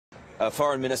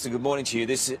Foreign Minister, good morning to you.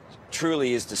 This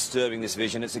truly is disturbing, this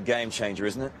vision. It's a game changer,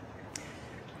 isn't it?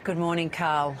 Good morning,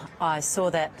 Karl. I saw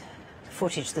that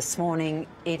footage this morning.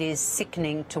 It is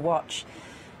sickening to watch.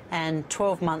 And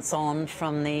 12 months on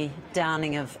from the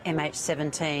downing of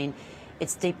MH17,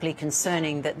 it's deeply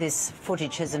concerning that this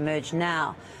footage has emerged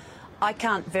now. I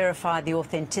can't verify the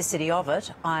authenticity of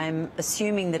it. I'm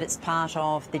assuming that it's part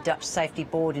of the Dutch Safety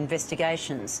Board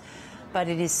investigations. But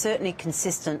it is certainly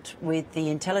consistent with the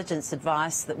intelligence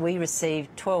advice that we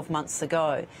received 12 months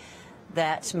ago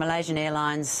that Malaysian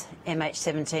Airlines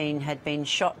MH17 had been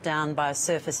shot down by a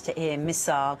surface-to-air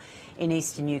missile in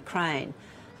eastern Ukraine.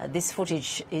 This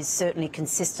footage is certainly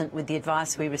consistent with the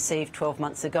advice we received 12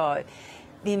 months ago.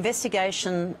 The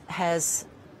investigation has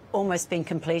almost been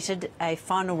completed. A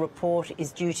final report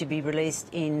is due to be released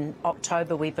in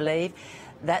October, we believe.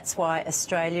 That's why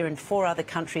Australia and 4 other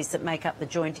countries that make up the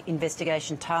Joint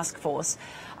Investigation Task Force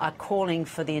are calling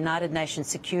for the United Nations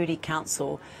Security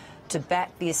Council to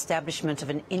back the establishment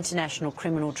of an international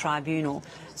criminal tribunal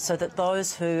so that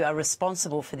those who are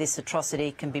responsible for this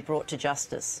atrocity can be brought to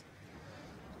justice.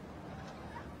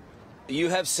 You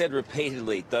have said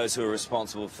repeatedly those who are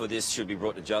responsible for this should be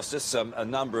brought to justice a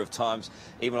number of times,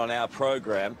 even on our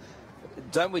program.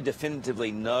 Don't we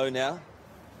definitively know now?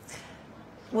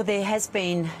 Well, there has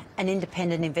been an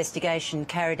independent investigation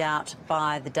carried out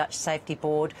by the Dutch Safety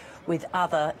Board with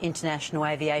other international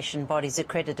aviation bodies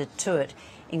accredited to it,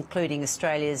 including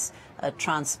Australia's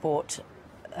Transport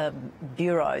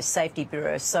Bureau, Safety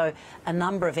Bureau. So a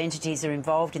number of entities are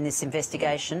involved in this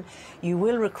investigation. You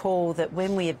will recall that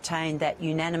when we obtained that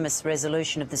unanimous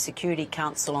resolution of the Security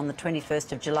Council on the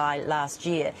 21st of July last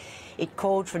year, it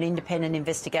called for an independent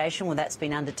investigation. Well, that's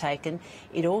been undertaken.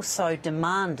 It also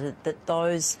demanded that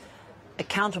those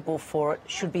accountable for it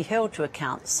should be held to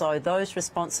account. So those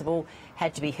responsible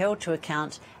had to be held to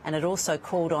account, and it also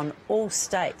called on all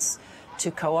states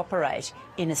to cooperate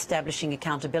in establishing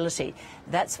accountability.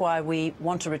 That's why we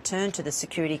want to return to the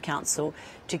Security Council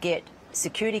to get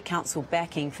Security Council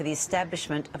backing for the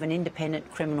establishment of an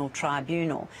independent criminal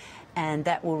tribunal, and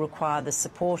that will require the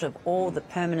support of all the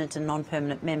permanent and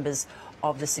non-permanent members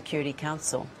of the Security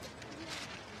Council.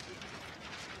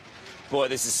 Boy,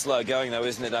 this is slow going though,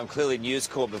 isn't it? Clearly News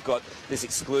Corp have got this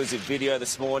exclusive video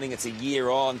this morning. It's a year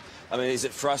on. I mean, is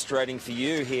it frustrating for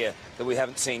you here that we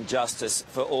haven't seen justice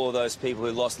for all of those people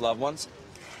who lost loved ones?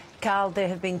 Karl, there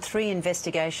have been 3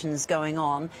 investigations going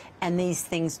on, and these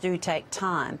things do take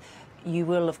time. You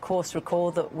will, of course,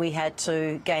 recall that we had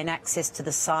to gain access to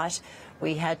the site.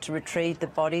 We had to retrieve the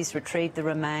bodies, retrieve the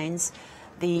remains.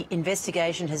 The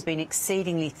investigation has been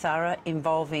exceedingly thorough,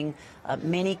 involving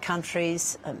many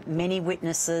countries, many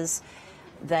witnesses.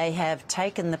 They have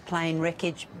taken the plane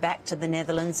wreckage back to the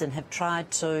Netherlands and have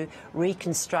tried to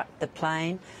reconstruct the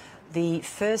plane. The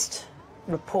first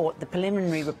report, the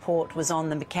preliminary report, was on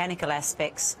the mechanical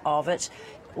aspects of it.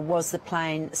 Was the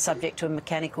plane subject to a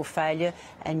mechanical failure?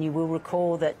 And you will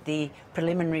recall that the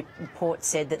preliminary report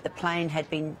said that the plane had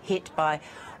been hit by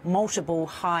multiple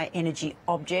high-energy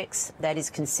objects. That is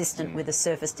consistent with a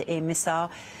surface-to-air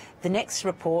missile. The next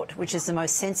report, which is the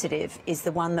most sensitive, is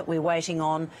the one that we're waiting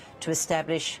on to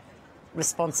establish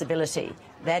responsibility.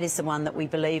 That is the one that we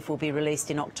believe will be released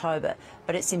in October.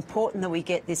 But it's important that we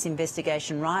get this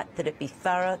investigation right, that it be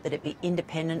thorough, that it be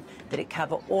independent, that it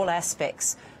cover all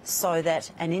aspects, so that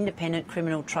an independent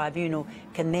criminal tribunal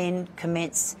can then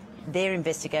commence their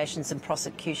investigations and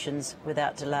prosecutions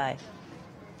without delay.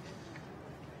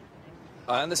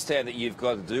 I understand that you've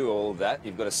got to do all of that,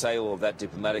 you've got to say all of that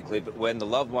diplomatically, but when the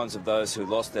loved ones of those who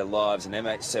lost their lives in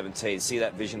MH17 see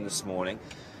that vision this morning,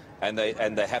 and they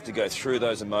have to go through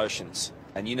those emotions,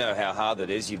 and you know how hard that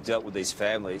is, you've dealt with these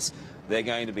families, they're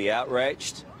going to be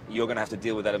outraged, you're going to have to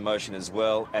deal with that emotion as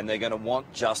well, and they're going to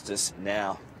want justice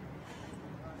now.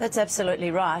 That's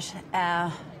absolutely right.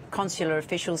 Our consular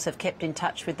officials have kept in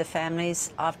touch with the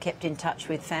families. I've kept in touch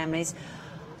with families.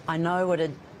 I know what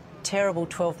a terrible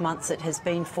 12 months it has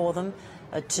been for them.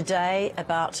 Today,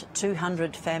 about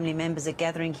 200 family members are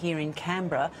gathering here in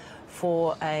Canberra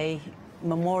for a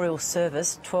memorial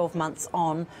service 12 months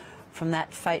on from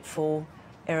that fateful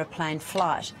aeroplane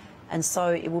flight. And so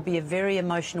it will be a very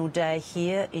emotional day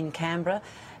here in Canberra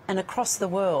and across the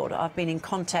world. I've been in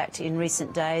contact in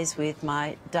recent days with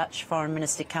my Dutch Foreign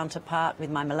Minister counterpart,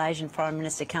 with my Malaysian Foreign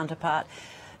Minister counterpart.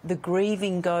 The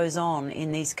grieving goes on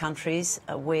in these countries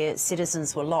where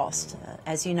citizens were lost.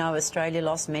 As you know, Australia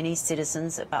lost many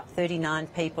citizens, about 39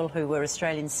 people who were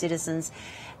Australian citizens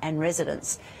and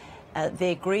residents.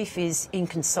 Their grief is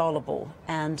inconsolable,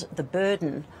 and the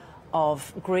burden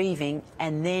of grieving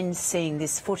and then seeing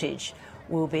this footage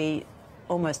will be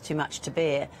almost too much to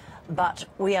bear. But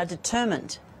we are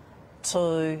determined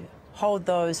to hold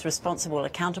those responsible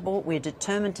accountable. We're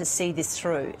determined to see this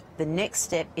through. The next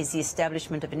step is the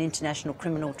establishment of an international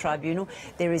criminal tribunal.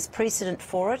 There is precedent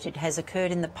for it. It has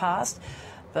occurred in the past,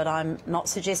 but I'm not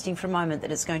suggesting for a moment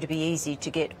that it's going to be easy to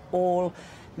get all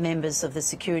members of the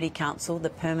Security Council, the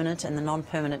permanent and the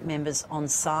non-permanent members, on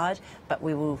side, but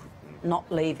we will not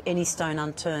leave any stone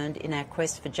unturned in our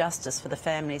quest for justice for the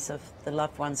families of the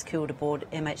loved ones killed aboard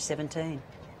MH17.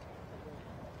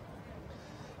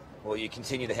 Well, you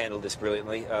continue to handle this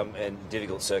brilliantly in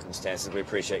difficult circumstances. We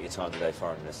appreciate your time today,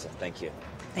 Foreign Minister. Thank you.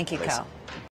 Thank you, Lisa. Karl.